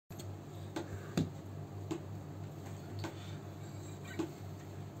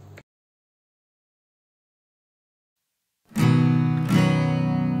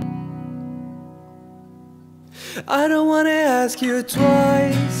I don't wanna ask you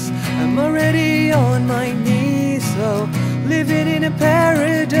twice, I'm already on my knees. So living in a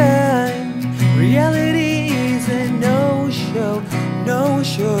paradigm, reality is a no-show,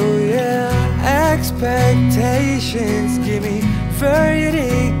 no-show, yeah. Expectations give me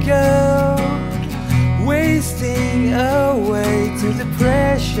vertigo, wasting away to the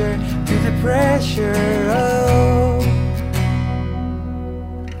pressure, oh.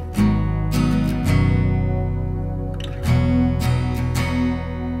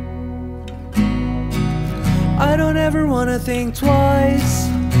 I don't ever wanna think twice,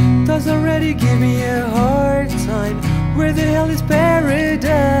 thoughts already give me a hard time. Where the hell is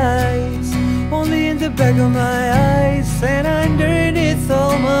paradise? Only in the back of my eyes, and underneath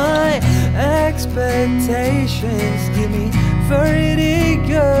all my expectations give me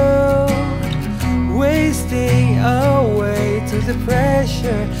vertigo, wasting away to the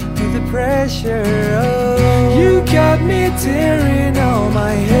pressure, oh. You got me tearing all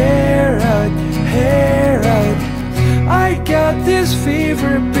my hair out, hair out. I got this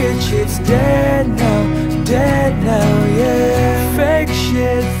fever, bitch, it's dead now, yeah. Fake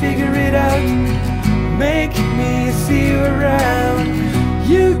shit, figure it out, make me see you around.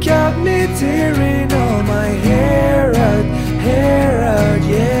 You got me tearing all my hair out,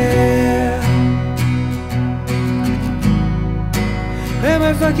 yeah. Am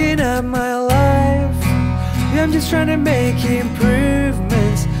I fucking up my life? Yeah, I'm just trying to make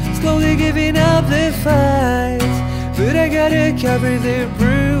improvements, slowly giving up the fight. But I gotta cover the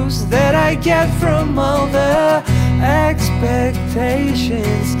bruise that I get from all the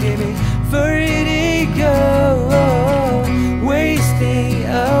expectations. Give me vertigo, wasting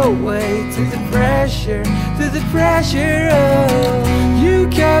away to the pressure, oh. You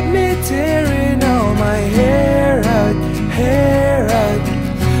got me tearing all my hair out,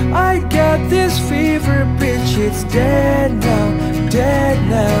 I got this fever, bitch, it's dead now,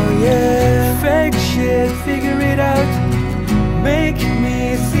 yeah. Fake shit, figure it out, make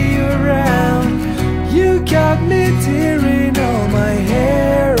me see you around. You got me tearing all my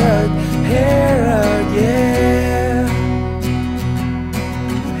hair out, yeah.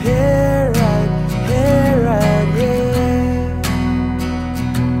 Hair out, yeah.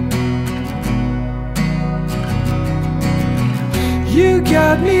 You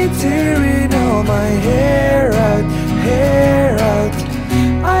got me tearing all my hair out,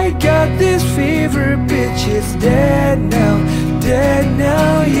 I got this fever, bitch, it's dead now,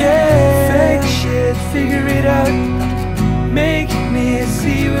 yeah. Fake shit, figure it out, make me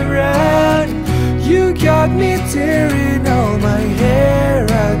see you around. You got me tearing